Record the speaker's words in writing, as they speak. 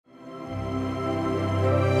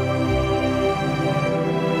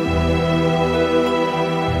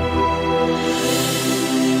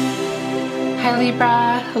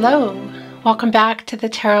Libra, hello. Welcome back to the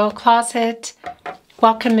Tarot Closet.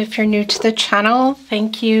 Welcome if you're new to the channel.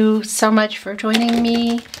 Thank you so much for joining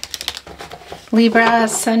me. Libra,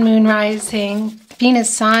 Sun, Moon, Rising,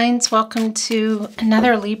 Venus signs, welcome to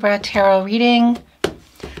another Libra Tarot reading.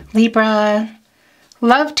 Libra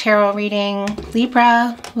Love Tarot reading,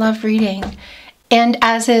 Libra Love Reading. And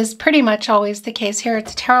as is pretty much always the case here at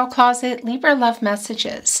the Tarot Closet, Libra Love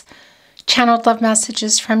Messages. Channeled love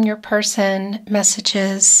messages from your person,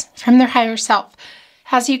 messages from their higher self.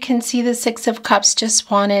 As you can see, the Six of Cups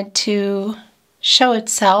just wanted to show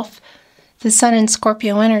itself, the Sun in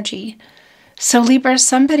Scorpio energy. So Libra,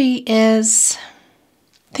 somebody is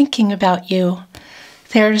thinking about you.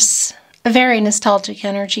 There's a very nostalgic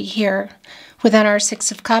energy here within our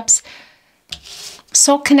Six of Cups.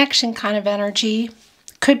 Soul connection kind of energy.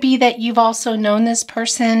 Could be that you've also known this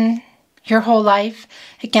person your whole life,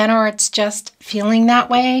 again, or it's just feeling that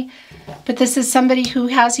way. But this is somebody who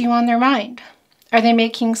has you on their mind. Are they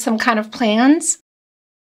making some kind of plans?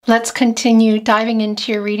 Let's continue diving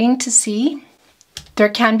into your reading to see. There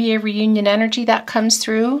can be a reunion energy that comes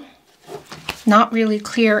through. Not really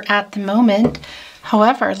clear at the moment.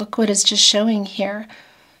 However, look what is just showing here.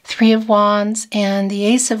 Three of Wands and the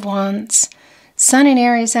Ace of Wands. Sun in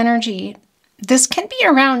Aries energy. This can be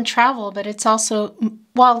around travel, but it's also,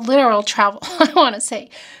 well, literal travel, I want to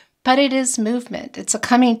say. But it is movement. It's a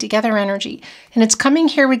coming together energy. And it's coming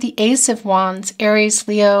here with the Ace of Wands, Aries,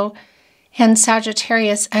 Leo, and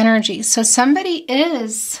Sagittarius energy. So somebody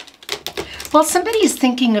is, well, somebody is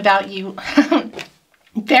thinking about you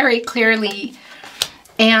very clearly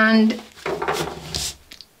and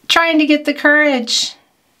trying to get the courage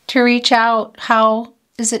to reach out. How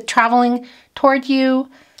is it traveling toward you?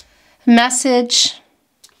 Message,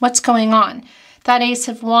 what's going on? That Ace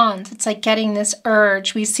of Wands, it's like getting this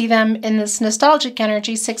urge. We see them in this nostalgic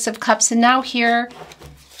energy, Six of Cups, and now here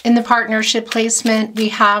in the partnership placement, we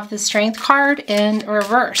have the Strength card in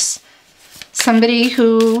reverse. Somebody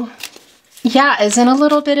who, yeah, is in a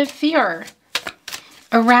little bit of fear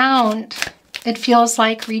around, it feels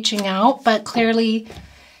like reaching out, but clearly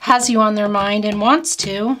has you on their mind and wants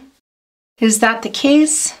to. Is that the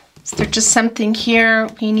case? Is there just something here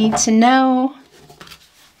we need to know?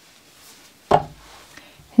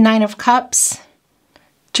 Nine of Cups,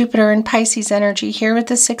 Jupiter and Pisces energy here with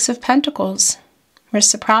the Six of Pentacles.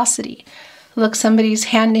 Reciprocity. Look, somebody's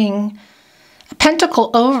handing a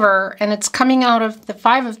pentacle over and it's coming out of the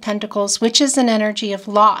Five of Pentacles, which is an energy of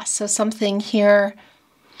loss. So something here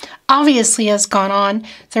obviously has gone on.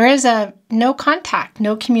 There is a no contact,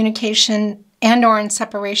 no communication, and or in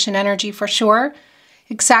separation energy for sure.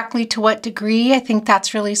 Exactly to what degree, I think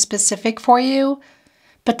that's really specific for you.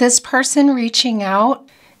 But this person reaching out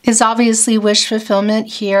is obviously wish fulfillment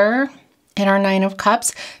here in our Nine of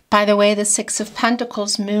Cups. By the way, the Six of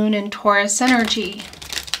Pentacles, Moon and Taurus energy.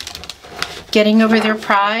 Getting over their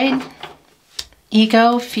pride,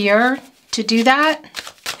 ego, fear to do that.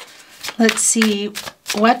 Let's see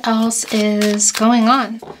what else is going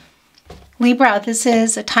on. Libra, this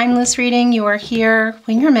is a timeless reading. You are here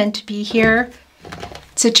when you're meant to be here.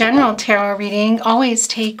 It's a general tarot reading. Always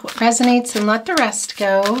take what resonates and let the rest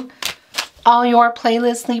go. All your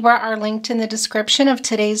playlists, Libra, are linked in the description of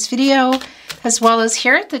today's video, as well as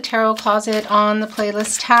here at the Tarot Closet on the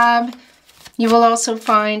playlist tab. You will also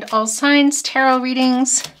find all signs, tarot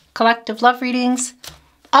readings, collective love readings,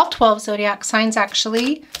 all 12 zodiac signs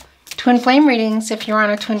actually, twin flame readings if you're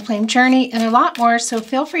on a twin flame journey, and a lot more, so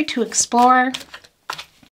feel free to explore.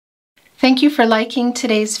 Thank you for liking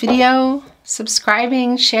today's video,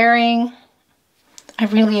 subscribing, sharing. I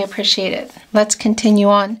really appreciate it. Let's continue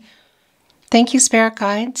on. Thank you, Spirit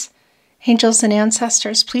Guides, Angels, and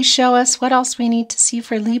Ancestors. Please show us what else we need to see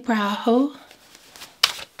for Libra. Oh.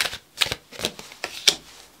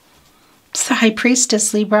 It's the High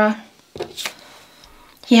Priestess, Libra.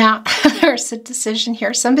 Yeah, there's a decision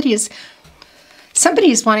here. Somebody is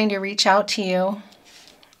wanting to reach out to you.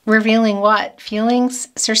 Revealing what? Feelings?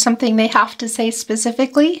 Is there something they have to say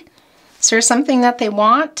specifically? Is there something that they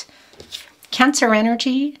want? Cancer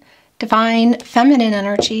energy, divine feminine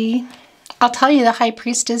energy. I'll tell you, the High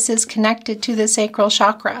Priestess is connected to the sacral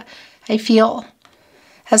chakra, I feel.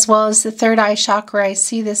 As well as the third eye chakra, I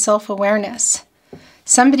see the self-awareness.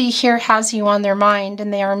 Somebody here has you on their mind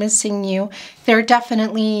and they are missing you. They're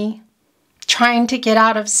definitely trying to get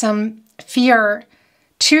out of some fear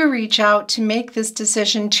to reach out, to make this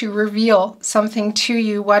decision, to reveal something to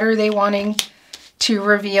you. What are they wanting to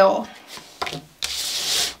reveal?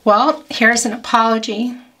 Well, here's an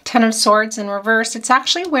apology. Ten of Swords in reverse. It's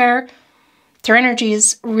actually where their energy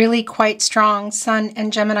is really quite strong, Sun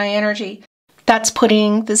and Gemini energy. That's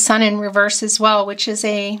putting the sun in reverse as well, which is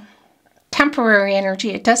a temporary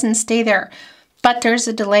energy. It doesn't stay there, but there's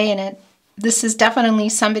a delay in it. This is definitely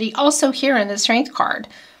somebody also here in the Strength card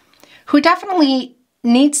who definitely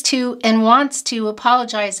needs to and wants to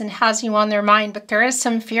apologize and has you on their mind, but there is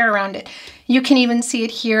some fear around it. You can even see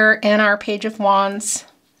it here in our Page of Wands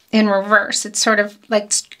in reverse. It's sort of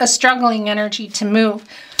like a struggling energy to move.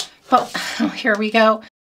 But here we go.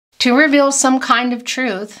 To reveal some kind of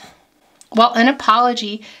truth. Well, an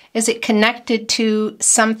apology, is it connected to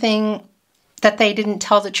something that they didn't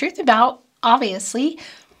tell the truth about? Obviously.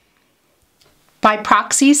 By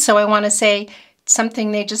proxy, so I want to say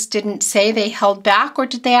something they just didn't say, they held back, or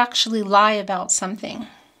did they actually lie about something?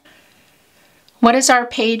 What is our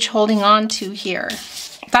page holding on to here?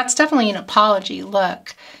 That's definitely an apology.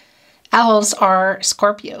 Look, owls are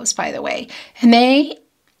Scorpios, by the way, and they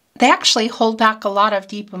actually hold back a lot of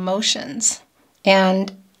deep emotions.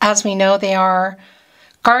 And as we know, they are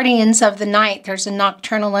guardians of the night. There's a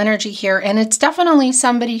nocturnal energy here, and it's definitely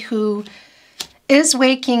somebody who is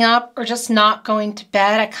waking up or just not going to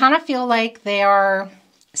bed. I kind of feel like they are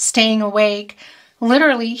staying awake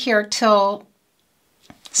literally here till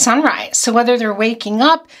sunrise. So whether they're waking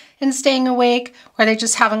up and staying awake or they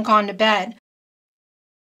just haven't gone to bed.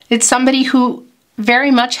 It's somebody who very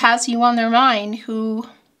much has you on their mind, who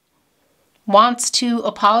wants to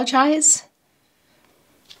apologize,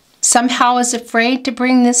 somehow is afraid to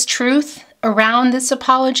bring this truth around this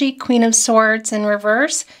apology. Queen of Swords in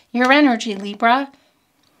reverse. Your energy, Libra.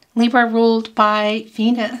 Libra ruled by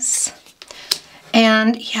Venus.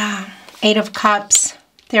 And yeah, Eight of Cups.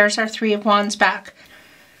 There's our Three of Wands back.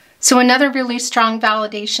 So another really strong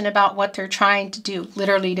validation about what they're trying to do,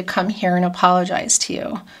 literally to come here and apologize to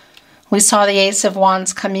you. We saw the Ace of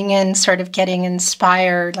Wands coming in, sort of getting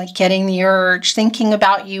inspired, like getting the urge, thinking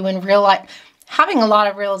about you in real life, having a lot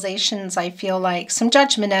of realizations, I feel like, some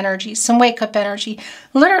judgment energy, some wake-up energy,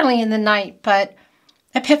 literally in the night, but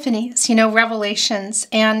epiphanies, you know, revelations.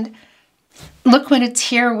 And look what it's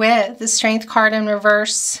here with, the Strength card in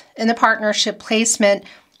reverse in the partnership placement.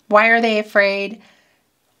 Why are they afraid?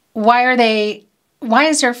 Why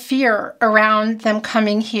is there fear around them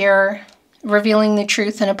coming here, revealing the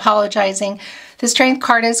truth and apologizing? The Strength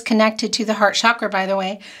card is connected to the heart chakra, by the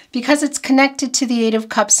way, because it's connected to the Eight of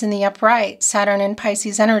Cups in the upright, Saturn and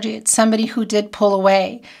Pisces energy. It's somebody who did pull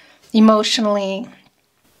away emotionally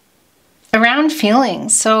around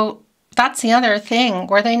feelings. So that's the other thing.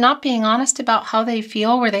 Were they not being honest about how they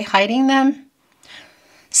feel? Were they hiding them?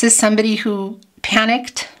 Is this somebody who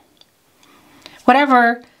panicked?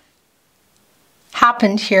 Whatever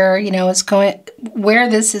happened here, you know, is going, where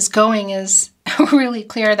this is going is really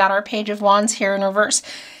clear that our Page of Wands here in reverse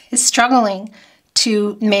is struggling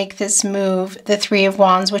to make this move, the Three of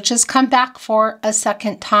Wands, which has come back for a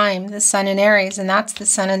second time, the Sun in Aries, and that's the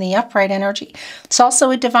Sun in the upright energy. It's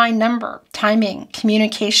also a divine number, timing,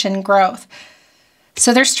 communication, growth.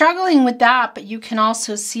 So they're struggling with that, but you can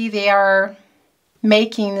also see they are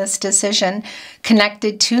making this decision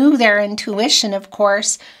connected to their intuition, of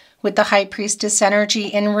course, with the High Priestess energy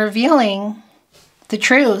in revealing the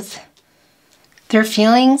truth. Their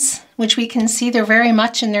feelings, which we can see they're very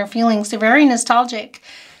much in their feelings. They're very nostalgic.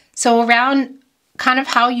 So around kind of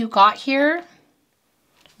how you got here,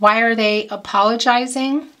 why are they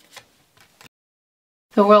apologizing?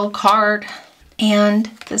 The World card and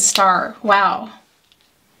the Star. Wow.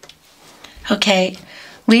 Okay.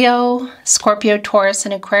 Leo, Scorpio, Taurus,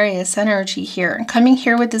 and Aquarius energy here. And coming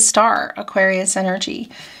here with the Star, Aquarius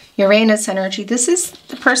energy, Uranus energy. This is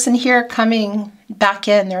the person here coming back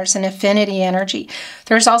in. There's an affinity energy.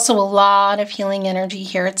 There's also a lot of healing energy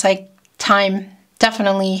here. It's like time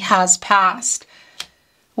definitely has passed.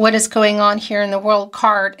 What is going on here in the World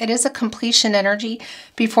card? It is a completion energy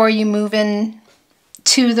before you move in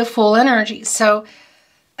to the full energy. So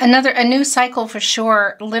a new cycle for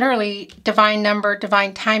sure. Literally divine number,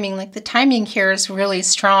 divine timing. Like the timing here is really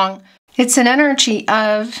strong. It's an energy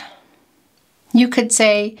of, you could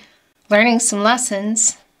say, learning some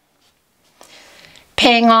lessons,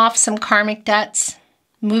 paying off some karmic debts,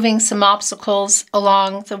 moving some obstacles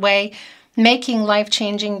along the way, making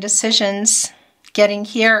life-changing decisions, getting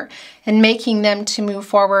here and making them to move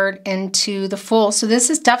forward into the full. So this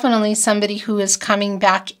is definitely somebody who is coming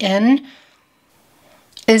back in.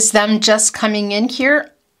 Is them just coming in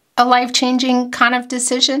here a life-changing kind of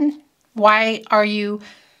decision? Why are you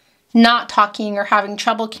not talking or having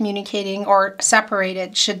trouble communicating or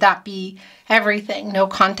separated? Should that be everything? No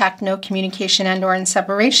contact, no communication, and or in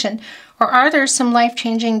separation? Or are there some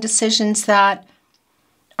life-changing decisions that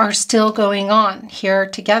are still going on here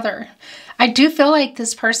together? I do feel like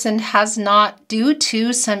this person has not, due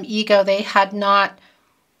to some ego, they had not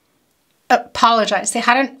apologized. They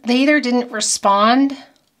either didn't respond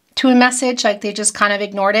to a message, like they just kind of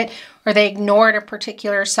ignored it, or they ignored a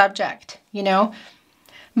particular subject, you know?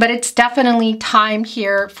 But it's definitely time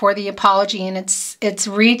here for the apology, and it's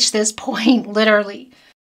reached this point, literally.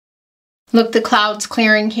 Look, the clouds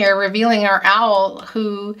clearing here, revealing our owl,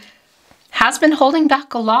 who has been holding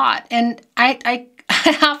back a lot. And I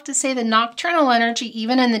have to say, the nocturnal energy,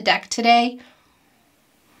 even in the deck today,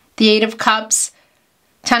 the Eight of Cups,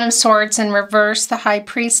 Ten of Swords in reverse, the High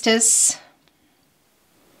Priestess.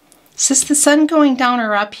 Is this the sun going down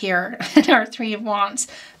or up here? And our Three of Wands.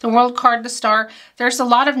 The World card, the Star. There's a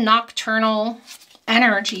lot of nocturnal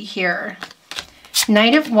energy here.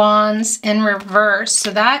 Knight of Wands in reverse.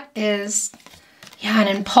 So that is, yeah, an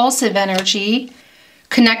impulsive energy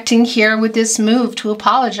connecting here with this move to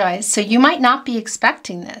apologize. So you might not be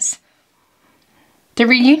expecting this. The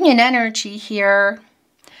reunion energy here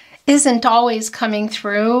isn't always coming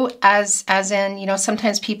through as in, you know,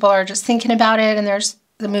 sometimes people are just thinking about it and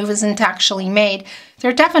the move isn't actually made.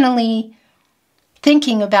 They're definitely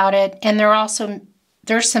thinking about it, and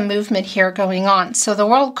there's some movement here going on. So the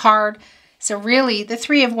World card is the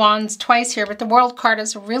Three of Wands twice here, but the World card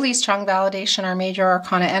is a really strong validation, our major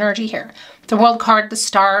arcana energy here. The World card, the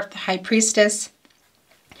Star, the High Priestess.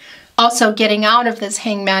 Also getting out of this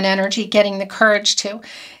Hangman energy, getting the courage to.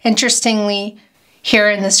 Interestingly,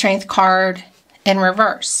 here in the Strength card in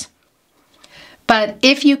reverse. But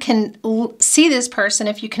if you can see this person,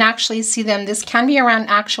 if you can actually see them, this can be around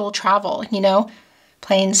actual travel, you know,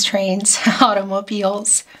 planes, trains,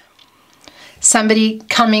 automobiles. Somebody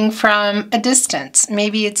coming from a distance.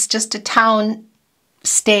 Maybe it's just a town,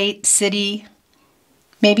 state, city.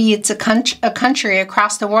 Maybe it's a country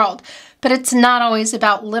across the world. But it's not always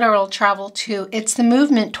about literal travel too. It's the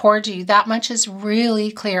movement towards you. That much is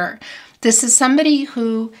really clear. This is somebody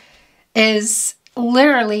who is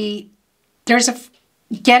literally,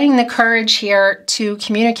 getting the courage here to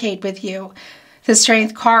communicate with you, the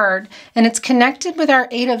Strength card. And it's connected with our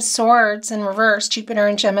Eight of Swords in reverse, Jupiter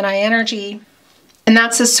and Gemini energy. And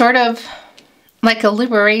that's a sort of like a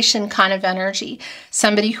liberation kind of energy.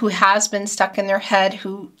 Somebody who has been stuck in their head,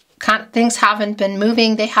 who things haven't been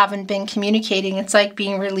moving, they haven't been communicating. It's like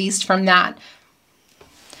being released from that.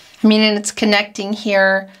 I mean, and it's connecting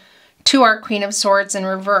here to our Queen of Swords in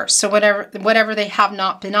reverse. So whatever they have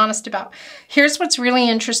not been honest about. Here's what's really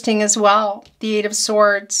interesting as well. The Eight of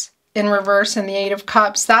Swords in reverse and the Eight of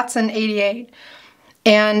Cups. That's an 88.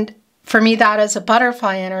 And for me, that is a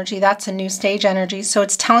butterfly energy. That's a new stage energy. So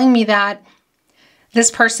it's telling me that this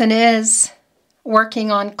person is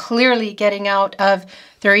working on clearly getting out of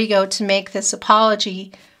their ego to make this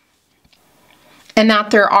apology. And that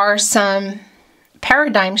there are some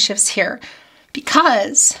paradigm shifts here.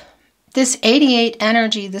 Because this 88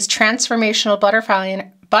 energy, this transformational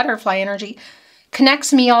butterfly energy,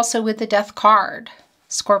 connects me also with the Death card,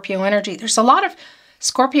 Scorpio energy. There's a lot of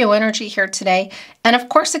Scorpio energy here today. And of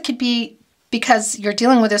course it could be because you're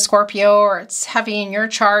dealing with a Scorpio, or it's heavy in your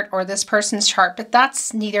chart or this person's chart, but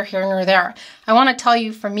that's neither here nor there. I want to tell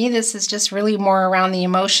you, for me, this is just really more around the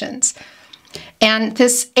emotions. And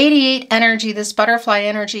this 88 energy, this butterfly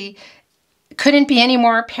energy, couldn't be any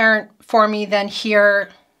more apparent for me than here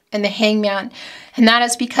in the Hangman. And that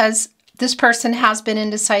is because this person has been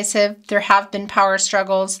indecisive. There have been power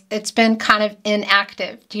struggles. It's been kind of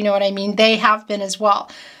inactive. Do you know what I mean? They have been as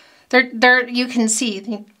well. You can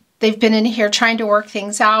see they've been in here trying to work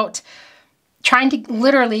things out, trying to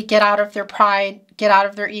literally get out of their pride, get out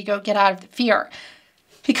of their ego, get out of the fear.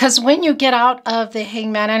 Because when you get out of the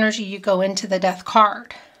Hangman energy, you go into the Death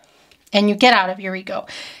card and you get out of your ego.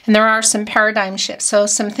 And there are some paradigm shifts. So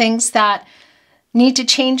some things that need to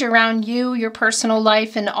change around you, your personal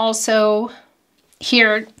life, and also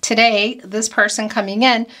here today, this person coming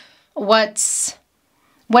in, what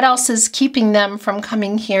else is keeping them from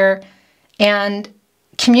coming here and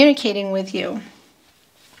communicating with you?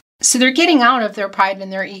 So they're getting out of their pride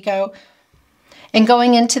and their ego and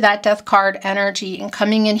going into that Death card energy and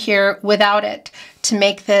coming in here without it to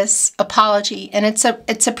make this apology. And it's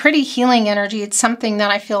a pretty healing energy. It's something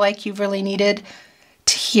that I feel like you've really needed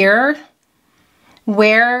to hear.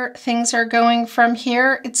 Where things are going from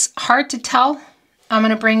here, it's hard to tell. I'm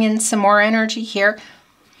going to bring in some more energy here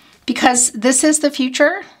because this is the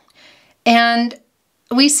future. And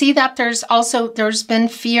we see that there's been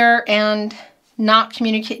fear and no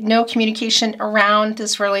communication around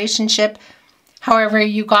this relationship. However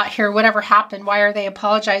you got here, whatever happened, why are they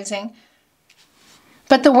apologizing?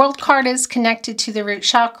 But the World card is connected to the root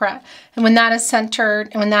chakra. And when that is centered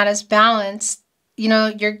and when that is balanced, you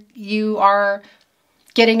know, you are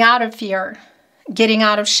getting out of fear, getting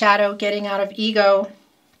out of shadow, getting out of ego.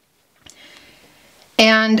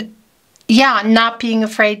 And yeah, not being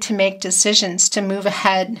afraid to make decisions, to move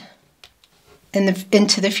ahead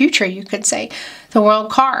into the future, you could say. The World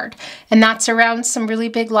card. And that's around some really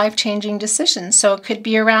big life-changing decisions. So it could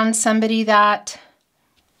be around somebody that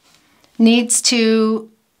needs to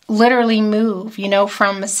literally move, you know,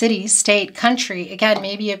 from a city, state, country, again,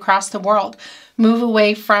 maybe across the world, move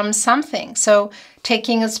away from something. So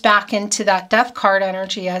taking us back into that Death card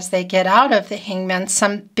energy as they get out of the Hangman,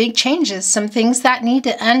 some big changes, some things that need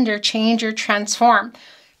to end or change or transform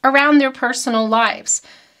around their personal lives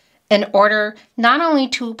in order not only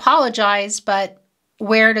to apologize, but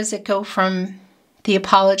where does it go from the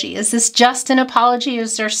apology? Is this just an apology? Or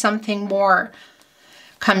is there something more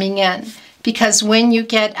coming in? Because when you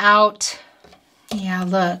get out, yeah,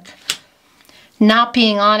 look, not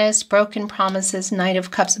being honest, broken promises, Knight of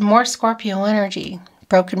Cups, more Scorpio energy,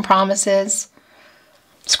 broken promises,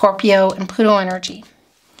 Scorpio and Pluto energy.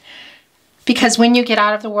 Because when you get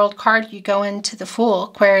out of the World card, you go into the Fool,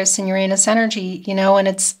 Aquarius and Uranus energy, you know, and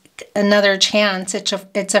it's another chance.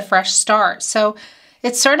 It's a fresh start. So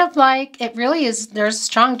it's sort of like, it really is, there's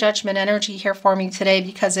strong judgment energy here for me today,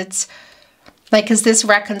 because it's like, is this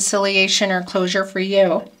reconciliation or closure for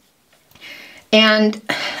you? And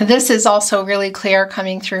this is also really clear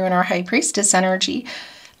coming through in our High Priestess energy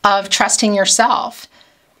of trusting yourself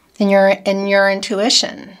and your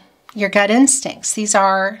intuition, your gut instincts. These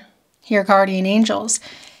are your guardian angels,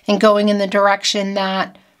 and going in the direction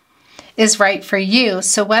that is right for you.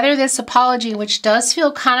 So whether this apology, which does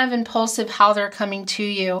feel kind of impulsive how they're coming to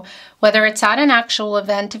you, whether it's at an actual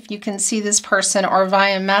event, if you can see this person, or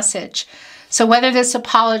via message. So whether this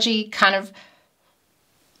apology kind of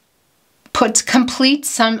completes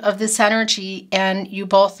some of this energy and you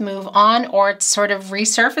both move on, or it's sort of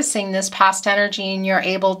resurfacing this past energy and you're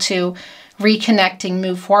able to reconnect and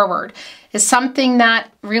move forward, is something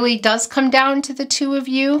that really does come down to the two of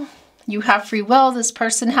you. You have free will. This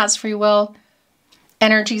person has free will.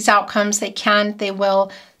 Energies, outcomes, they can, they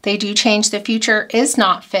will, they do change. The future is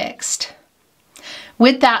not fixed.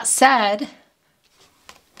 With that said,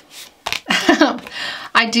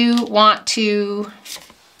 I do want to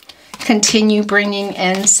continue bringing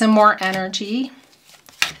in some more energy.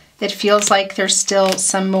 It feels like there's still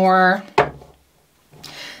some more,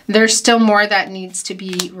 there's still more that needs to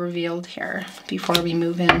be revealed here before we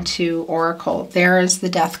move into Oracle. There is the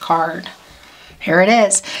Death card. Here it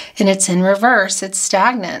is. And it's in reverse. It's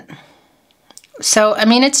stagnant. So, I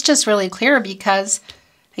mean, it's just really clear because,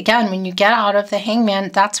 again, when you get out of the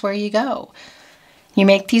Hangman, that's where you go. You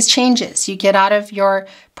make these changes. You get out of your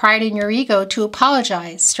pride and your ego to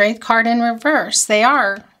apologize. Strength card in reverse. They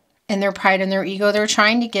are in their pride and their ego. They're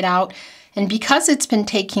trying to get out. And because it's been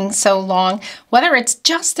taking so long, whether it's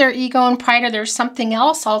just their ego and pride or there's something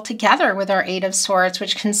else altogether with our Eight of Swords,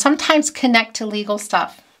 which can sometimes connect to legal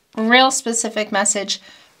stuff. Real specific message,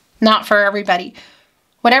 not for everybody.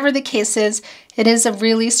 Whatever the case is, it is a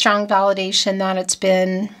really strong validation that it's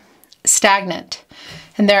been stagnant.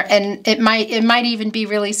 And it might even be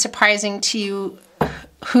really surprising to you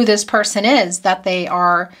who this person is that they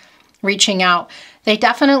are reaching out. They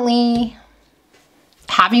definitely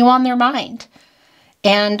have you on their mind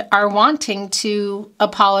and are wanting to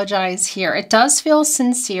apologize here. It does feel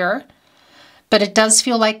sincere, but it does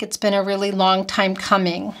feel like it's been a really long time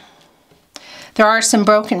coming. There are some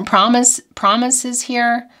broken promises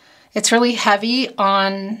here. It's really heavy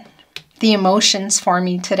on the emotions for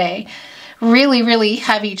me today. Really, really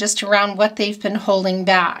heavy just around what they've been holding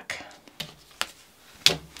back.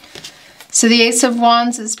 So the Ace of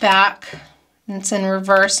Wands is back. It's in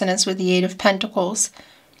reverse and it's with the Eight of Pentacles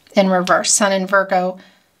in reverse. Sun and Virgo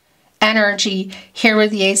energy here with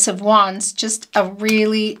the Ace of Wands. Just a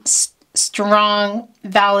really strong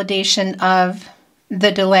validation of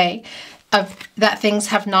the delay, of that things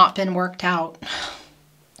have not been worked out.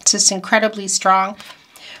 It's just incredibly strong.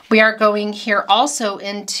 We are going here also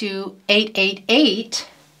into 888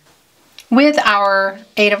 with our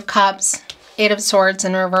Eight of Cups, Eight of Swords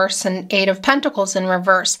in reverse, and Eight of Pentacles in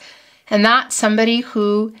reverse. And that's somebody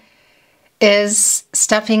who is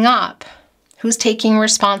stepping up, who's taking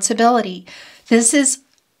responsibility. This is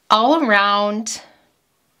all around,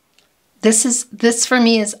 this for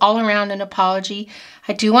me is all around an apology.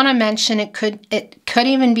 I do want to mention it could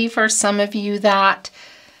even be for some of you that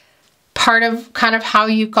part of kind of how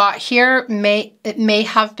you got here may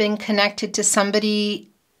have been connected to somebody,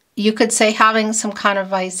 you could say, having some kind of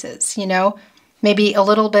vices, you know, maybe a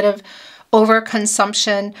little bit of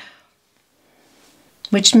overconsumption,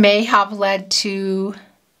 which may have led to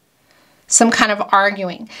some kind of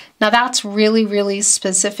arguing. Now that's really, really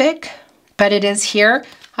specific, but it is here.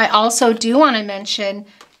 I also do want to mention,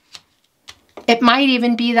 it might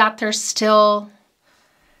even be that there's still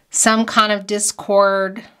some kind of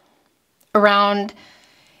discord around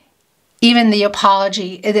even the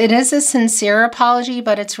apology. It is a sincere apology,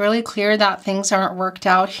 but it's really clear that things aren't worked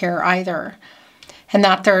out here either. And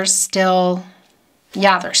that there's still,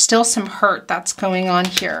 yeah, there's still some hurt that's going on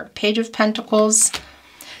here. Page of Pentacles,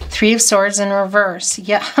 Three of Swords in reverse.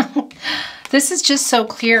 Yeah, this is just so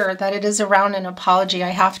clear that it is around an apology, I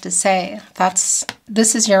have to say.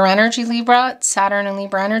 This is your energy, Libra, Saturn and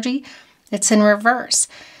Libra energy. It's in reverse.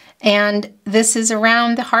 And this is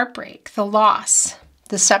around the heartbreak, the loss,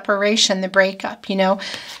 the separation, the breakup, you know.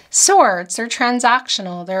 Swords, they're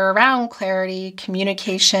transactional. They're around clarity,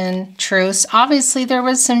 communication, truce. Obviously, there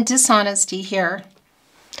was some dishonesty here.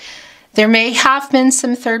 There may have been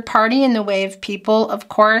some third party in the way of people. Of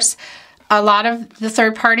course, a lot of the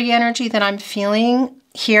third party energy that I'm feeling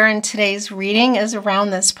here in today's reading is around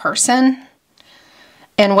this person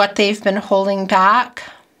and what they've been holding back.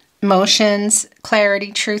 Emotions,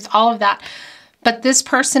 clarity, truth, all of that. But this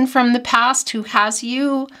person from the past who has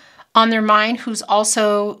you on their mind, who's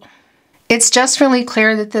also, it's just really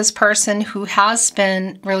clear that this person who has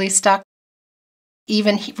been really stuck,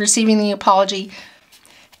 even receiving the apology,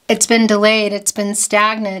 it's been delayed, it's been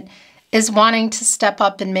stagnant, is wanting to step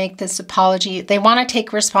up and make this apology. They want to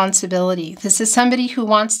take responsibility. This is somebody who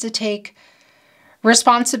wants to take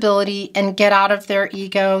responsibility and get out of their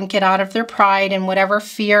ego and get out of their pride and whatever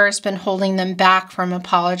fear has been holding them back from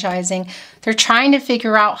apologizing. They're trying to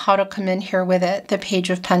figure out how to come in here with it. The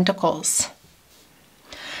Page of Pentacles.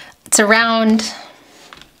 It's around,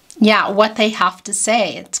 yeah, what they have to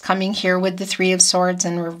say. It's coming here with the Three of Swords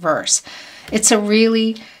in reverse. It's a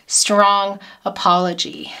really strong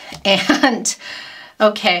apology. And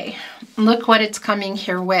okay, look what it's coming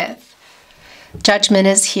here with. Judgment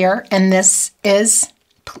is here, and this is,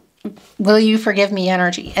 will you forgive me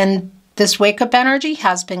energy. And this wake-up energy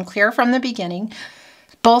has been clear from the beginning,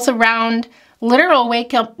 both around literal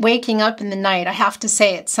waking up in the night. I have to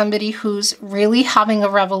say, it's somebody who's really having a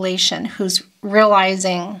revelation, who's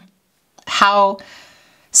realizing how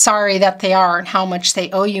sorry that they are and how much they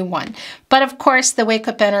owe you one. But of course, the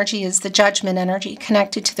wake-up energy is the judgment energy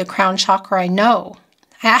connected to the crown chakra. I know.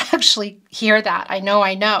 I actually hear that. I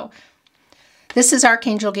know. This is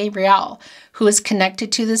Archangel Gabriel, who is connected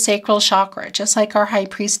to the sacral chakra, just like our High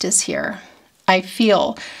Priestess here, I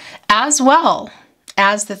feel, as well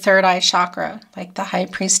as the third eye chakra, like the High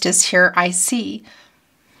Priestess here, I see.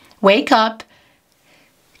 Wake up,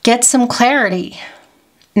 get some clarity,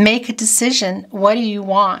 make a decision. What do you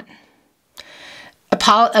want?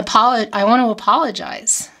 I want to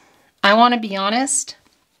apologize. I want to be honest.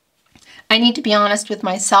 I need to be honest with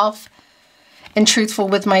myself and truthful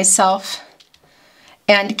with myself,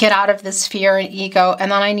 and get out of this fear and ego.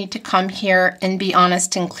 And then I need to come here and be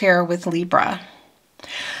honest and clear with Libra.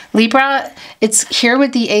 Libra, it's here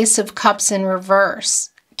with the Ace of Cups in reverse.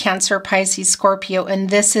 Cancer, Pisces, Scorpio. And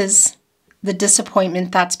this is the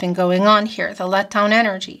disappointment that's been going on here. The letdown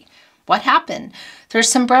energy. What happened? There's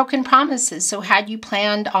some broken promises. So had you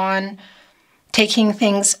planned on taking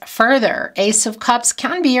things further, Ace of Cups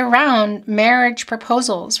can be around marriage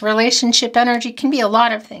proposals. Relationship energy can be a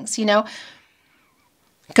lot of things, you know.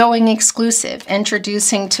 Going exclusive,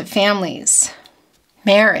 introducing to families,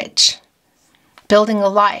 marriage, building a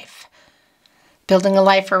life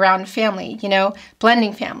around family, you know,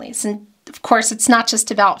 blending families. And of course, it's not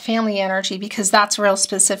just about family energy, because that's real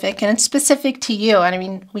specific, and it's specific to you. And I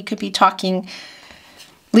mean, we could be talking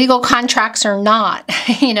legal contracts or not,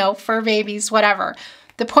 you know, fur babies, whatever.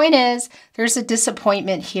 The point is, there's a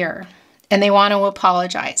disappointment here. And they want to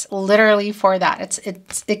apologize, literally, for that.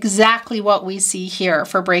 It's exactly what we see here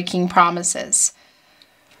for breaking promises.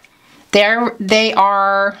 They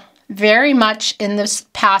are very much in this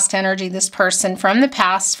past energy, this person from the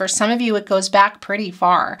past. For some of you, it goes back pretty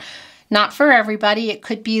far. Not for everybody. It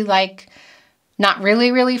could be like not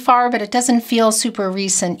really, really far, but it doesn't feel super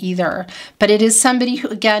recent either. But it is somebody who,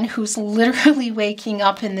 again, who's literally waking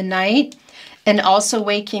up in the night and also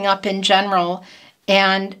waking up in general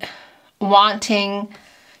and wanting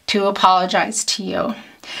to apologize to you.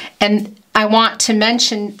 And I want to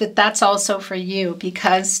mention that that's also for you,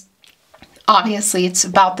 because obviously it's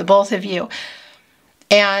about the both of you.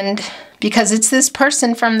 And because it's this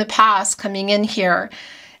person from the past coming in here.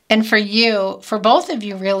 And for you, for both of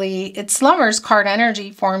you really, it's Lover's card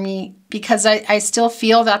energy for me, because I still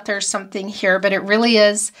feel that there's something here, but it really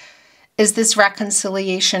is this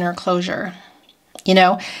reconciliation or closure? You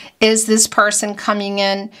know, is this person coming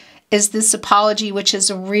in is this apology, which is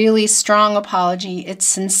a really strong apology. It's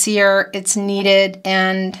sincere, it's needed,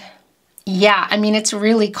 and yeah, I mean, it's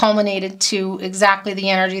really culminated to exactly the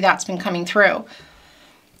energy that's been coming through.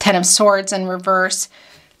 10 of Swords in reverse,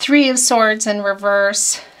 3 of Swords in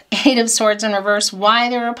reverse, 8 of Swords in reverse. Why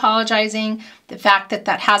they're apologizing, the fact that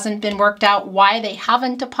that hasn't been worked out, why they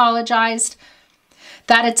haven't apologized,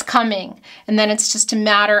 that it's coming. And then it's just a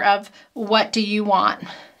matter of, what do you want?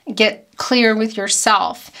 Get clear with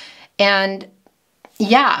yourself. And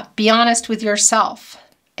yeah, be honest with yourself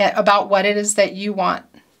about what it is that you want.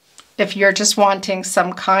 If you're just wanting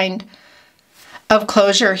some kind of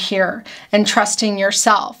closure here, and trusting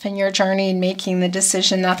yourself and your journey and making the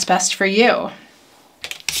decision that's best for you.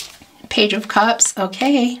 Page of Cups,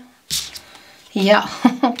 okay. Yeah,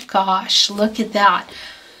 oh gosh, look at that.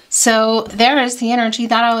 So there is the energy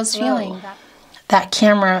that I was feeling. That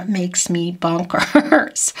camera makes me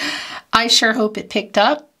bonkers. I sure hope it picked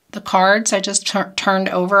up the cards I just turned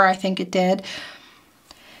over. I think it did.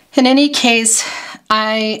 In any case,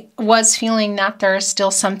 I was feeling that there is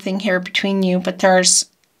still something here between you, but there's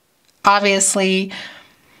obviously,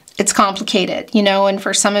 it's complicated, you know, and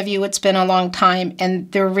for some of you, it's been a long time,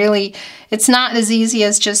 and it's not as easy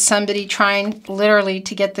as just somebody trying literally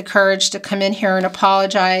to get the courage to come in here and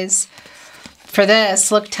apologize for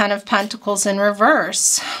this. Look, 10 of Pentacles in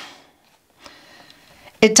reverse.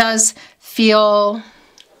 It does feel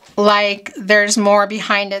like there's more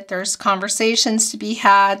behind it. There's conversations to be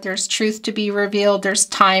had. There's truth to be revealed. There's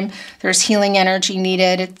time. There's healing energy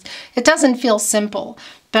needed. It doesn't feel simple,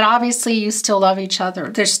 but obviously you still love each other.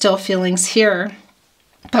 There's still feelings here,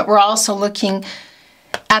 but we're also looking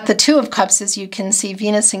at the 2 of Cups, as you can see,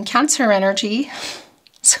 Venus and Cancer energy.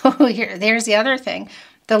 So there's the other thing.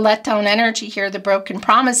 The letdown energy here, the broken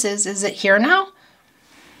promises. Is it here now?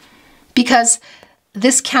 Because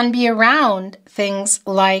this can be around things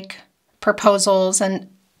like proposals and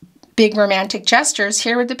big romantic gestures.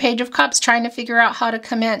 Here with the Page of Cups, trying to figure out how to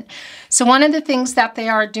come in. So one of the things that they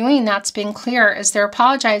are doing that's been clear is they're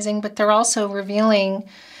apologizing, but they're also revealing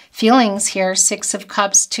feelings here. 6 of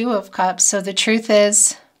Cups, 2 of Cups. So the truth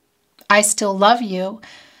is, I still love you.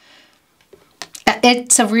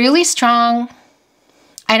 It's a really strong,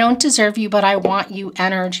 I don't deserve you, but I want you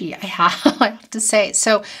energy, I have to say.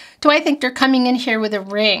 So do I think they're coming in here with a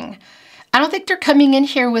ring? I don't think they're coming in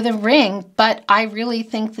here with a ring, but I really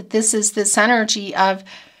think that this is this energy of,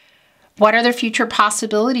 what are the future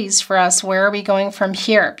possibilities for us? Where are we going from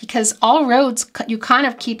here? Because all roads,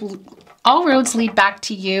 all roads lead back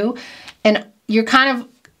to you, and you're kind of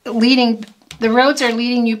the roads are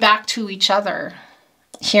leading you back to each other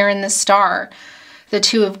here in the Star. The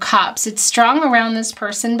 2 of Cups. It's strong around this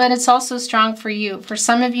person, but it's also strong for you. For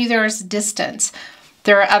some of you, there's distance.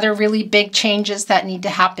 There are other really big changes that need to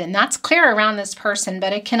happen. That's clear around this person,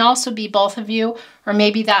 but it can also be both of you, or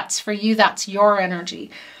maybe that's for you, that's your energy.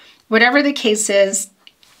 Whatever the case is,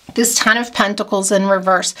 this 10 of Pentacles in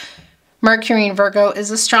reverse, Mercury in Virgo, is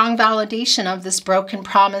a strong validation of this broken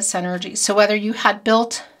promise energy. So whether you had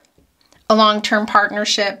built a long-term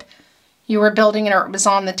partnership, you were building it, or it was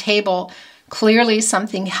on the table, clearly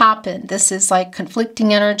something happened. This is like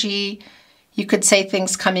conflicting energy. You could say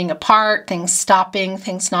things coming apart, things stopping,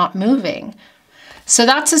 things not moving. So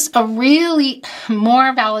that's just a really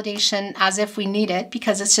more validation, as if we need it,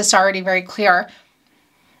 because it's just already very clear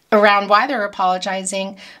around why they're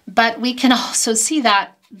apologizing. But we can also see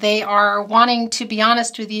that they are wanting to be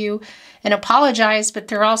honest with you and apologize, but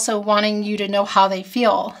they're also wanting you to know how they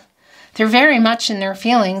feel. They're very much in their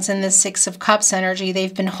feelings in this 6 of Cups energy.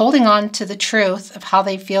 They've been holding on to the truth of how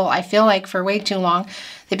they feel, I feel like, for way too long.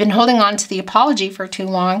 They've been holding on to the apology for too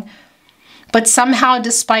long. But somehow,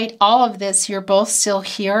 despite all of this, you're both still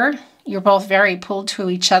here. You're both very pulled to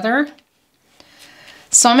each other.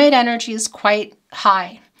 Soulmate energy is quite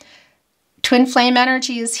high. Twin flame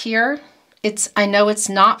energy is here. I know it's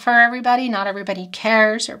not for everybody. Not everybody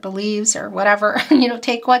cares or believes or whatever. You know,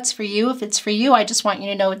 take what's for you. If it's for you, I just want you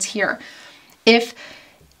to know it's here. If,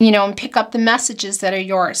 you know, and pick up the messages that are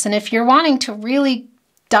yours. And if you're wanting to really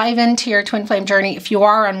dive into your twin flame journey, if you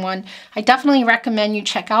are on one, I definitely recommend you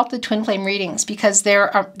check out the twin flame readings, because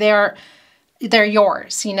they're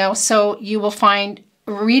yours, you know. So you will find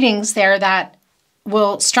readings there that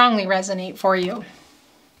will strongly resonate for you.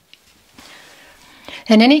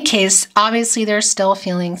 In any case, obviously there's still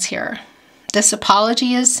feelings here. This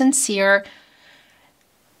apology is sincere.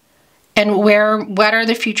 And what are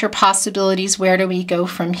the future possibilities? Where do we go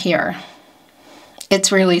from here?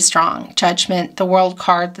 It's really strong. Judgment, the World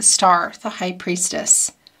card, the Star, the High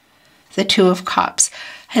Priestess, the 2 of Cups.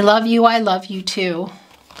 I love you too.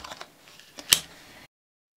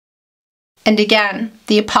 And again,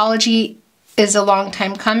 the apology is a long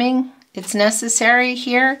time coming. It's necessary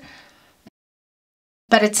here,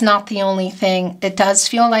 but it's not the only thing. It does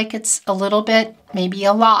feel like it's a little bit, maybe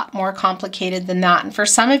a lot more complicated than that. And for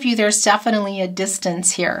some of you, there's definitely a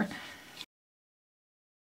distance here.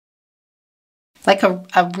 Like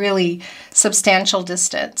a really substantial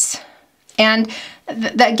distance. And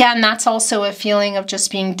again, that's also a feeling of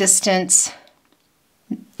just being distant.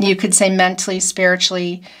 You could say mentally,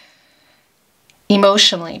 spiritually,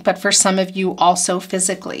 emotionally, but for some of you also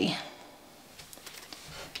physically.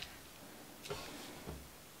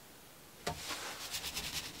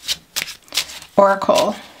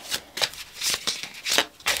 Oracle.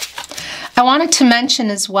 I wanted to mention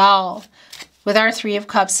as well, with our Three of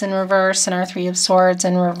Cups in reverse and our Three of Swords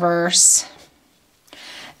in reverse,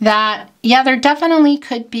 that, yeah, there definitely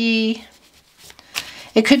could be,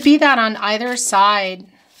 it could be that on either side,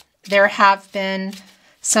 there have been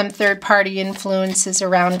some third-party influences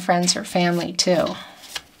around friends or family too.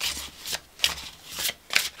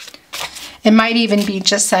 It might even be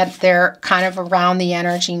just that they're kind of around the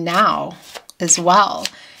energy now as well.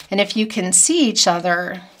 And if you can see each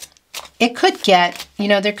other, it could get, you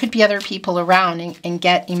know, there could be other people around and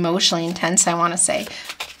get emotionally intense, I want to say.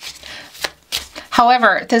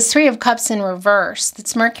 However, this Three of Cups in reverse,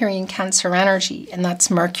 that's Mercury and Cancer energy, and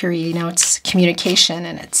that's Mercury, you know, it's communication,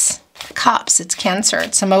 and it's Cups, it's Cancer,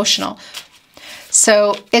 it's emotional.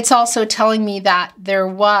 So it's also telling me that there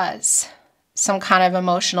was some kind of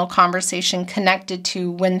emotional conversation connected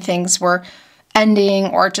to when things were ending,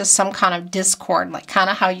 or just some kind of discord, like kind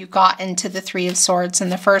of how you got into the Three of Swords in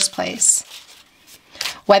the first place.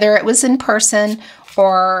 Whether it was in person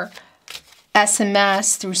or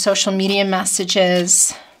SMS, through social media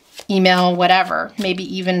messages, email, whatever, maybe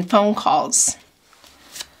even phone calls.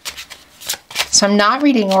 So I'm not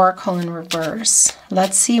reading Oracle in reverse.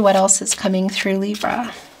 Let's see what else is coming through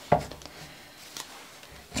Libra.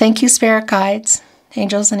 Thank you, Spirit Guides,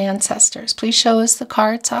 Angels, and Ancestors. Please show us the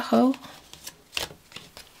cards, Aho.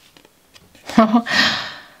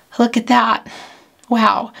 Look at that.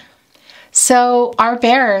 Wow. So our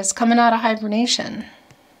bear is coming out of hibernation.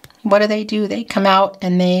 What do? They come out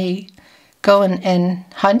and they go and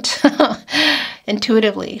hunt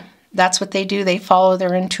intuitively. That's what they do. They follow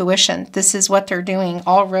their intuition. This is what they're doing.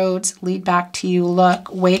 All roads lead back to you.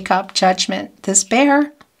 Look, wake up, judgment. This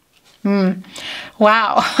bear,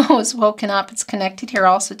 wow, was woken up. It's connected here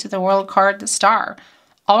also to the world card, the star.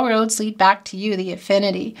 All roads lead back to you, the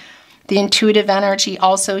affinity. The intuitive energy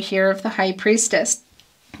also here of the High Priestess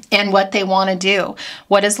and what they want to do.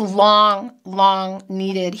 What is long, long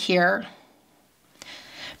needed here.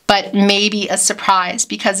 But maybe a surprise,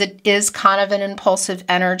 because it is kind of an impulsive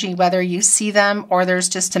energy, whether you see them or there's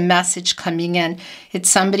just a message coming in. It's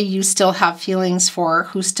somebody you still have feelings for,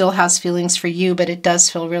 who still has feelings for you, but it does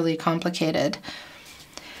feel really complicated.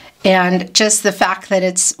 And just the fact that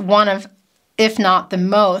it's one of, if not the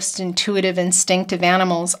most intuitive, instinctive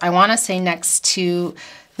animals, I want to say next to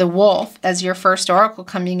the wolf as your first oracle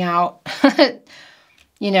coming out,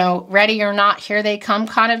 you know, ready or not, here they come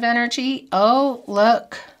kind of energy. Oh,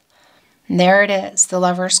 look, there it is, the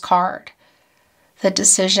Lover's card, the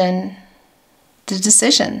decision.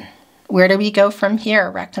 Where do we go from here?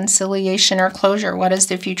 Reconciliation or closure? What does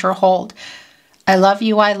the future hold? I love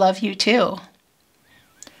you too.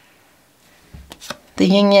 The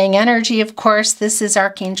yin-yang energy, of course, this is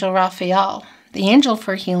Archangel Raphael, the angel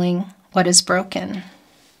for healing what is broken.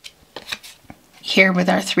 Here with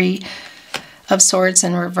our Three of Swords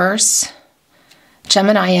in reverse,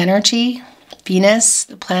 Gemini energy, Venus,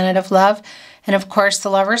 the planet of love, and of course the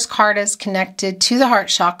Lover's card is connected to the heart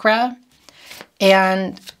chakra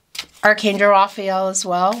and Archangel Raphael as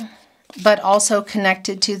well, but also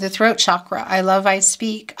connected to the throat chakra. I love, I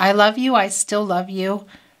speak. I love you, I still love you.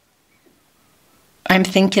 I'm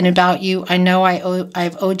thinking about you. I know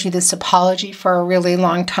I've owed you this apology for a really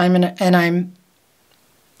long time, and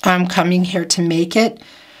I'm coming here to make it.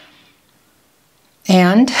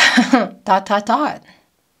 And ...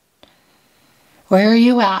 Where are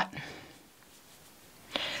you at?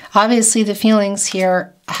 Obviously, the feelings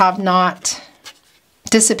here have not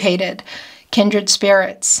dissipated. Kindred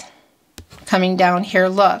spirits coming down here.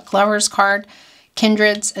 Look, Lover's card,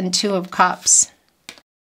 kindreds, and Two of Cups.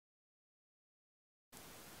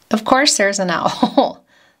 Of course, there's an owl.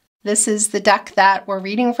 This is the deck that we're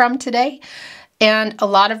reading from today. And a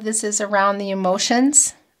lot of this is around the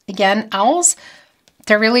emotions. Again, owls,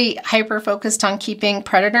 they're really hyper-focused on keeping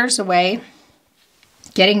predators away,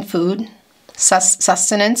 getting food,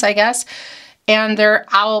 sustenance, I guess. And they're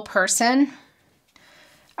owl person.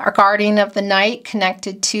 our guardian of the night,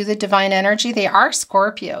 connected to the divine energy. They are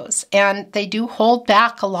Scorpios, and they do hold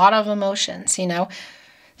back a lot of emotions, you know.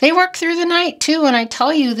 They work through the night too, and I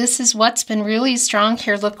tell you, this is what's been really strong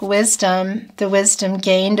here. Look, wisdom, the wisdom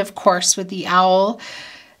gained, of course, with the owl,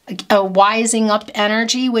 a wising up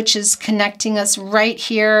energy, which is connecting us right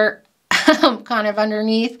here, kind of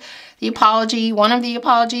underneath the apology, one of the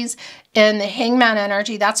apologies, and the hangman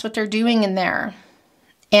energy. That's what they're doing in there.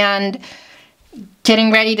 And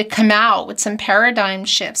getting ready to come out with some paradigm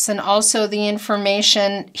shifts, and also the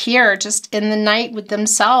information here just in the night with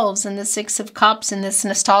themselves and the Six of Cups and this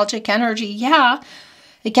nostalgic energy. Yeah,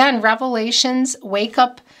 again, revelations, wake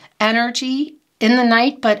up energy in the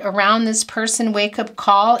night, but around this person, wake up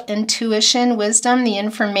call, intuition, wisdom, the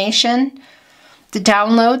information, the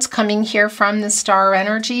downloads coming here from the star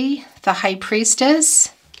energy, the High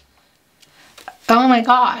Priestess. Oh my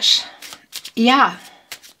gosh. Yeah.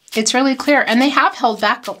 It's really clear. And they have held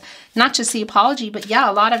back not just the apology, but yeah,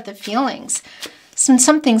 a lot of the feelings.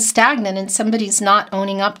 Something's stagnant and somebody's not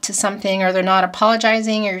owning up to something, or they're not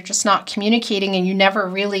apologizing, or you're just not communicating, and you never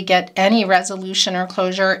really get any resolution or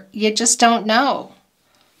closure. You just don't know.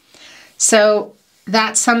 So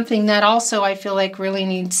that's something that also I feel like really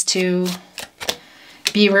needs to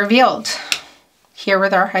be revealed here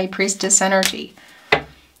with our High Priestess energy.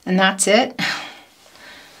 And that's it.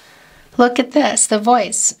 Look at this, the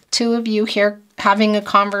voice. Two of you here having a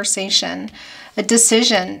conversation, a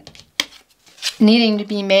decision needing to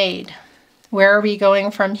be made. Where are we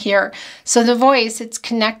going from here? So the voice, it's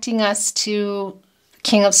connecting us to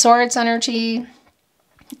King of Swords energy,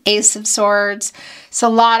 Ace of Swords. It's a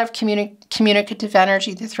lot of communicative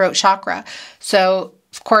energy, the throat chakra. So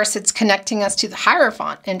of course, it's connecting us to the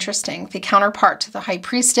Hierophant. Interesting. The counterpart to the High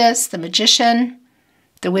Priestess, the Magician,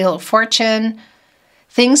 the Wheel of Fortune.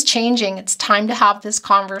 Things changing. It's time to have this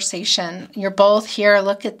conversation. You're both here.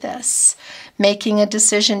 Look at this. Making a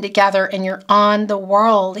decision together, and you're on the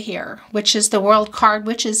World here, which is the World card,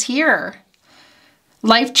 which is here.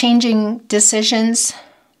 Life-changing decisions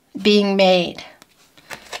being made.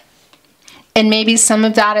 And maybe some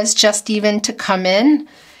of that is just even to come in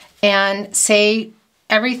and say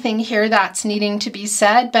everything here that's needing to be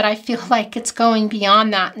said, but I feel like it's going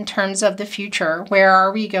beyond that in terms of the future. Where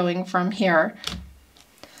are we going from here?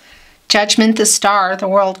 Judgment, the Star, the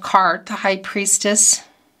World card, the High Priestess,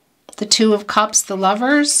 the Two of Cups, the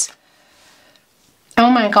Lovers.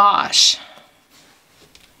 Oh my gosh.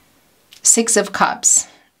 Six of Cups,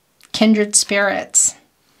 kindred spirits,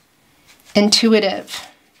 intuitive,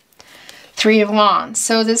 Three of Wands.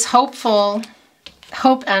 So this hope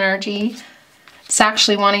energy, it's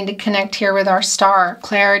actually wanting to connect here with our star,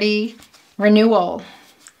 clarity, renewal.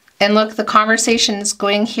 And look, the conversation is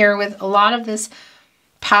going here with a lot of this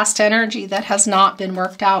past energy that has not been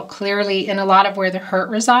worked out clearly, in a lot of where the hurt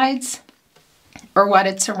resides or what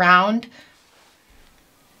it's around.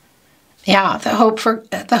 Yeah, the hope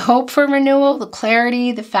for renewal, the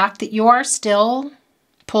clarity, the fact that you are still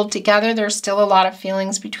pulled together. There's still a lot of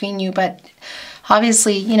feelings between you, but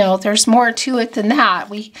obviously, you know, there's more to it than that.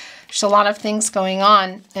 There's a lot of things going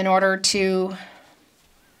on in order to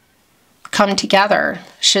come together,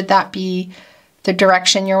 should that be the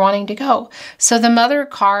direction you're wanting to go. So the Mother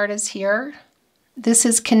card is here. This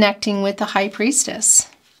is connecting with the High Priestess.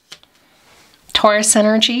 Taurus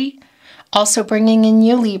energy, also bringing in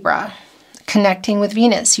you, Libra, connecting with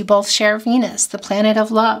Venus. You both share Venus, the planet of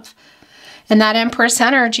love. And that Empress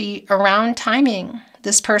energy around timing.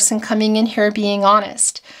 This person coming in here being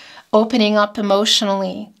honest, opening up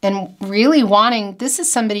emotionally, and really wanting, this is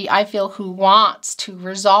somebody I feel who wants to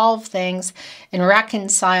resolve things and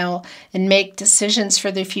reconcile and make decisions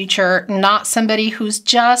for the future, not somebody who's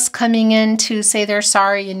just coming in to say they're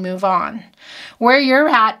sorry and move on. Where you're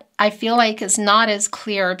at, I feel like, is not as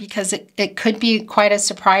clear, because it could be quite a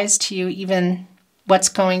surprise to you, even what's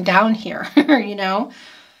going down here, you know?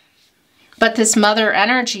 But this Mother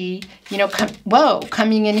energy, you know,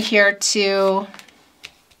 coming in here to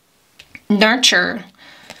nurture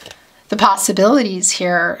the possibilities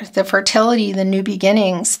here, the fertility, the new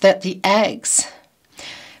beginnings, the eggs,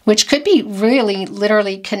 which could be really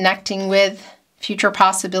literally connecting with future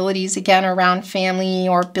possibilities, again, around family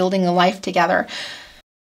or building a life together.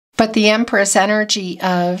 But the Empress energy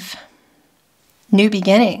of new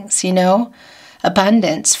beginnings, you know,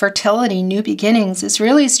 abundance, fertility, new beginnings is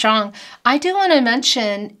really strong. I do want to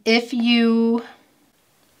mention, if you...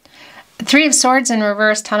 Three of Swords in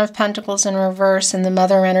reverse, Ten of Pentacles in reverse, and the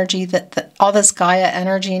Mother energy, all this Gaia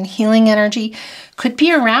energy and healing energy could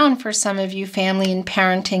be around for some of you, family and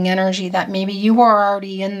parenting energy, that maybe you are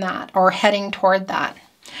already in that or heading toward that.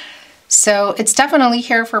 So it's definitely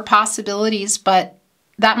here for possibilities, but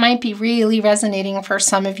that might be really resonating for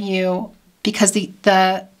some of you because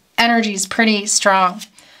the energy is pretty strong.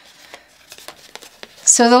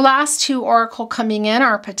 So the last two oracle coming in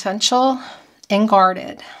are potential and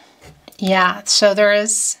guarded. Yeah, so there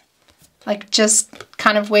is like just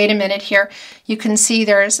kind of wait a minute here. You can see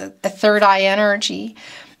there's a third eye energy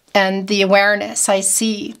and the awareness I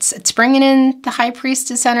see. It's bringing in the High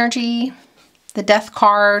Priestess energy, the Death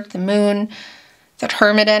card, the Moon, the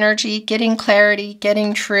Hermit energy, getting clarity,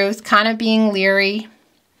 getting truth, kind of being leery.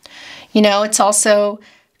 You know, it's also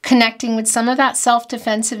connecting with some of that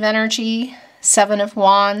self-defensive energy, Seven of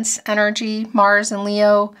Wands energy, Mars and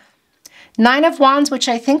Leo. Nine of Wands, which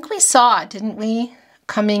I think we saw, didn't we,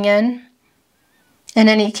 coming in? In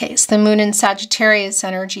any case, the Moon and Sagittarius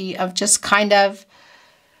energy of just kind of,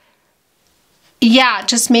 yeah,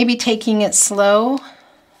 just maybe taking it slow,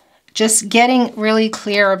 just getting really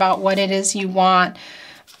clear about what it is you want,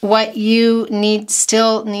 what you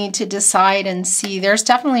still need to decide and see. There's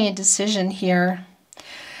definitely a decision here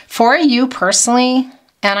for you personally,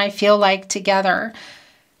 and I feel like together.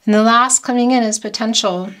 And the last coming in is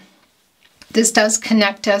potential. This does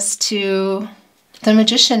connect us to the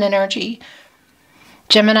Magician energy,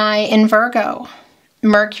 Gemini in Virgo,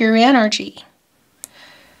 Mercury energy.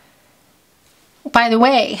 By the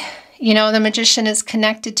way, you know, the Magician is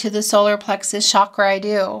connected to the solar plexus chakra I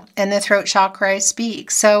do and the throat chakra I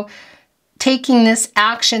speak. So taking this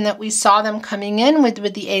action that we saw them coming in with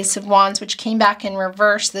the Ace of Wands, which came back in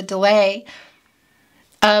reverse, the delay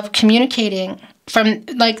of communicating from,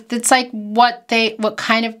 like, it's like what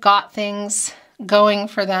kind of got things going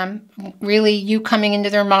for them. Really, you coming into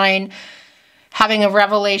their mind, having a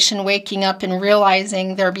revelation, waking up and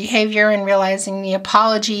realizing their behavior and realizing the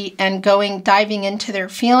apology and diving into their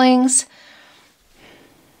feelings.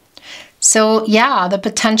 So yeah, the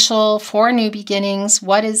potential for new beginnings.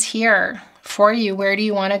 What is here for you? Where do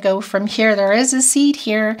you want to go from here? There is a seed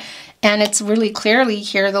here, and it's really clearly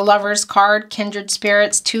here. The Lover's card, Kindred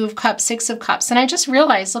Spirits, Two of Cups, Six of Cups. And I just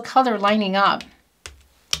realized, look how they're lining up.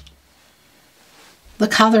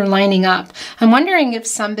 Look how they're lining up. I'm wondering if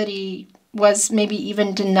somebody was maybe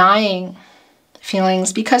even denying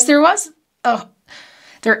feelings, because there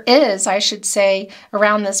is, I should say,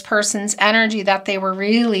 around this person's energy that they were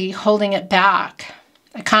really holding it back.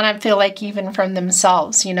 I kind of feel like even from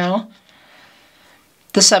themselves, you know,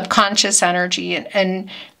 the subconscious energy and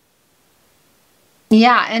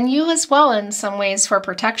yeah, and you as well in some ways for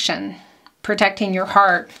protection, protecting your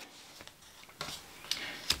heart.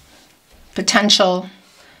 Potential.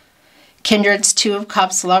 Kindreds, Two of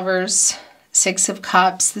Cups, Lovers, Six of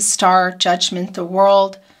Cups, the Star, Judgment, the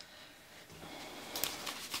World.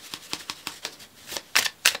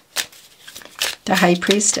 The High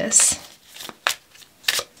Priestess.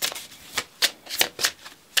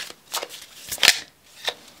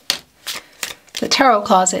 The Tarot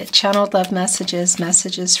Closet, channeled love messages,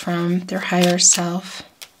 messages from their higher self.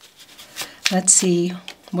 Let's see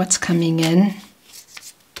what's coming in.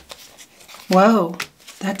 Whoa.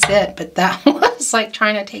 That's it, but that was like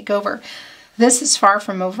trying to take over. This is far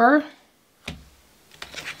from over.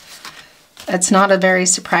 It's not a very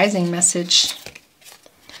surprising message.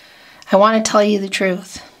 I want to tell you the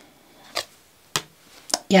truth.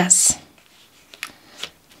 Yes.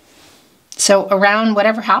 So around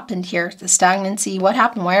whatever happened here, the stagnancy, what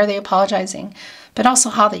happened, why are they apologizing? But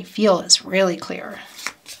also how they feel is really clear.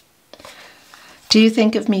 Do you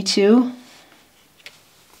think of me too?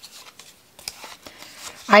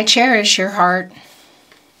 I cherish your heart.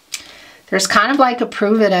 There's kind of like a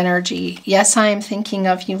prove it energy. Yes, I am thinking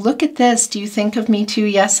of you. Look at this. Do you think of me too?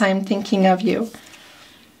 Yes, I'm thinking of you.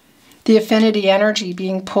 The affinity energy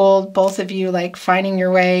being pulled, both of you like finding your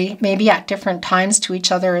way, maybe at different times to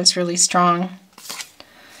each other, is really strong.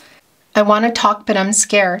 I want to talk, but I'm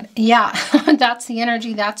scared. Yeah, that's the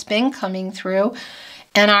energy that's been coming through.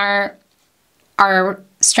 And our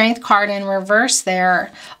Strength card in reverse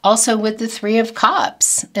there, also with the Three of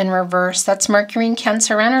Cups in reverse. That's Mercury and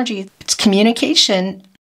Cancer energy. It's communication.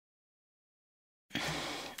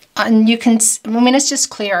 And you can, I mean, it's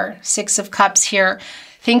just clear. Six of Cups here,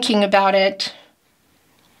 thinking about it,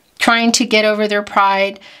 trying to get over their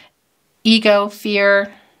pride, ego,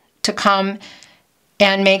 fear to come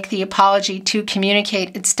and make the apology to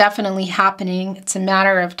communicate. It's definitely happening. It's a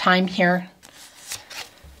matter of time here.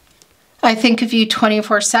 I think of you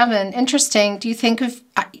 24/7. Interesting. Do you think of...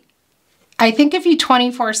 I think of you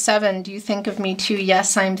 24/7. Do you think of me too?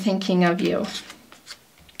 Yes, I'm thinking of you.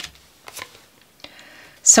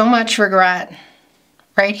 So much regret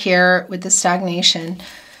right here with the stagnation.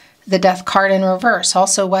 The Death card in reverse.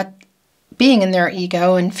 Also what being in their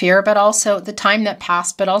ego and fear, but also the time that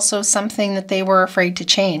passed, but also something that they were afraid to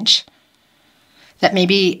change. That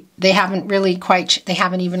maybe they haven't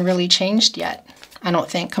even really changed yet. I don't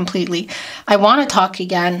think completely. I want to talk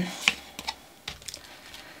again.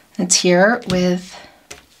 It's here with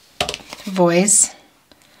voice.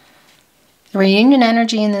 The reunion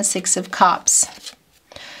energy in the Six of Cups.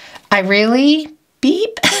 I really,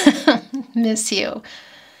 beep, miss you.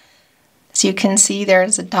 As you can see,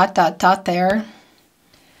 there's a ... there.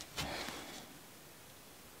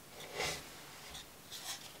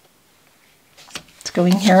 It's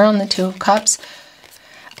going here on the Two of Cups.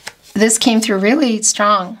 This came through really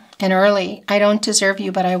strong and early. I don't deserve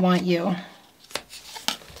you, but I want you.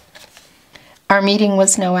 Our meeting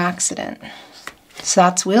was no accident. So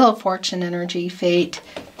that's Wheel of Fortune energy, fate.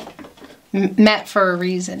 Met for a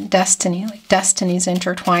reason, destiny, like destinies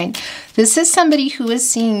intertwined. This is somebody who is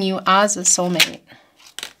seeing you as a soulmate.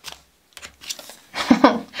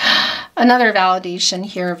 Another validation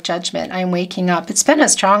here of judgment. I'm waking up. It's been a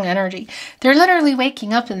strong energy. They're literally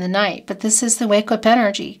waking up in the night, but this is the wake up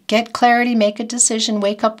energy. Get clarity, make a decision,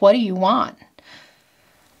 wake up. What do you want?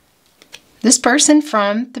 This person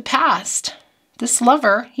from the past, this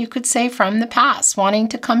lover, you could say from the past, wanting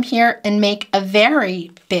to come here and make a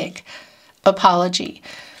very big apology.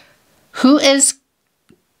 Who is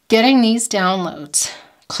getting these downloads?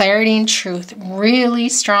 Clarity and truth, really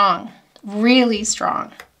strong,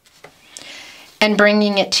 and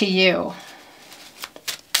bringing it to you.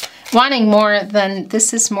 Wanting more than,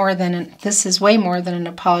 this is way more than an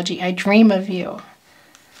apology. I dream of you.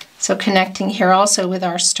 So connecting here also with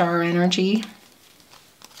our star energy.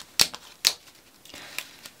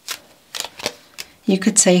 You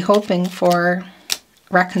could say hoping for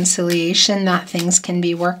reconciliation, that things can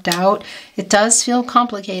be worked out. It does feel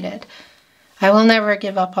complicated. I will never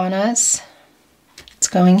give up on us. It's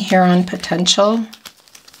going here on potential.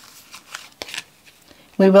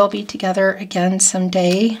 We will be together again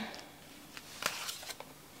someday.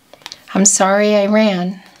 I'm sorry I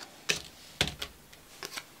ran.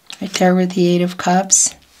 Right there with the Eight of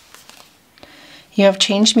Cups. You have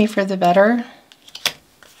changed me for the better.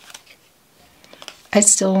 I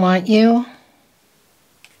still want you.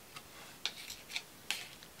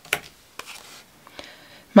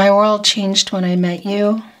 My world changed when I met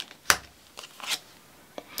you.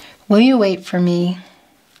 Will you wait for me?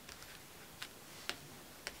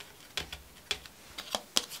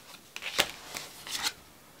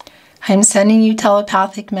 I'm sending you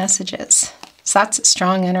telepathic messages. So that's a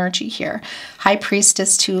strong energy here. High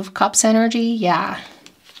Priestess, Two of Cups energy, yeah.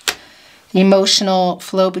 The emotional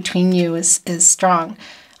flow between you is strong.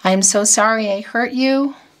 I am so sorry I hurt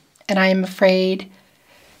you, and I am afraid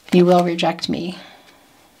you will reject me.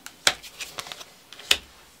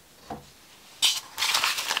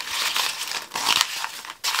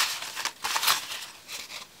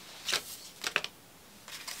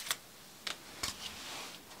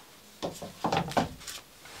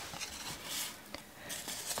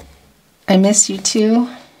 I miss you too.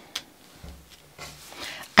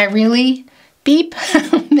 I really, beep,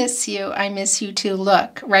 miss you. I miss you too.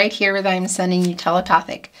 Look, right here where I'm sending you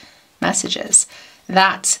telepathic messages.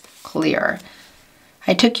 That's clear.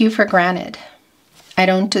 I took you for granted. I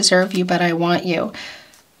don't deserve you, but I want you.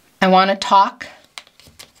 I want to talk,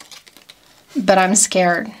 but I'm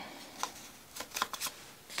scared.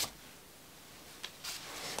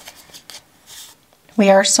 We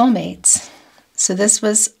are soulmates. So this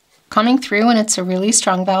was coming through, and it's a really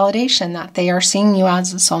strong validation that they are seeing you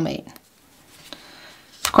as a soulmate.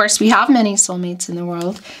 Of course, we have many soulmates in the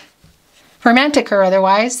world. Romantic or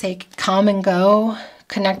otherwise, they come and go,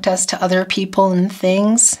 connect us to other people and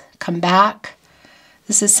things, come back.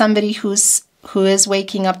 This is somebody who is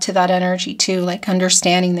waking up to that energy too, like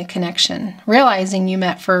understanding the connection, realizing you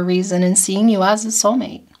met for a reason and seeing you as a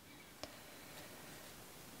soulmate.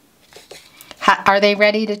 Are they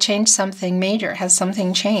ready to change something major? Has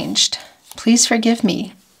something changed? Please forgive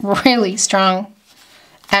me. Really strong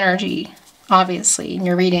energy, obviously, in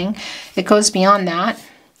your reading. It goes beyond that.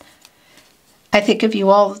 I think of you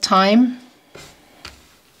all the time.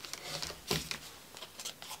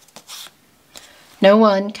 No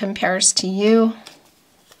one compares to you.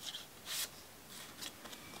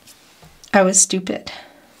 I was stupid.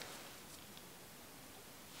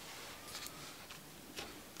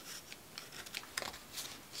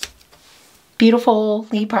 Beautiful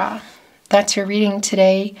Libra, that's your reading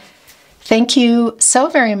today. Thank you so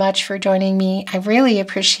very much for joining me. I really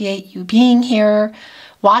appreciate you being here,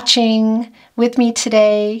 watching with me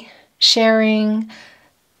today, sharing,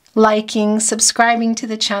 liking, subscribing to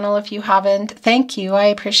the channel if you haven't. Thank you, I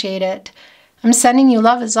appreciate it. I'm sending you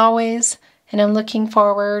love as always. and I'm looking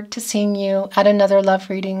forward to seeing you at another love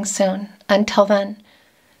reading soon. Until then,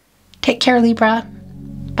 take care, Libra.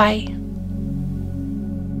 Bye.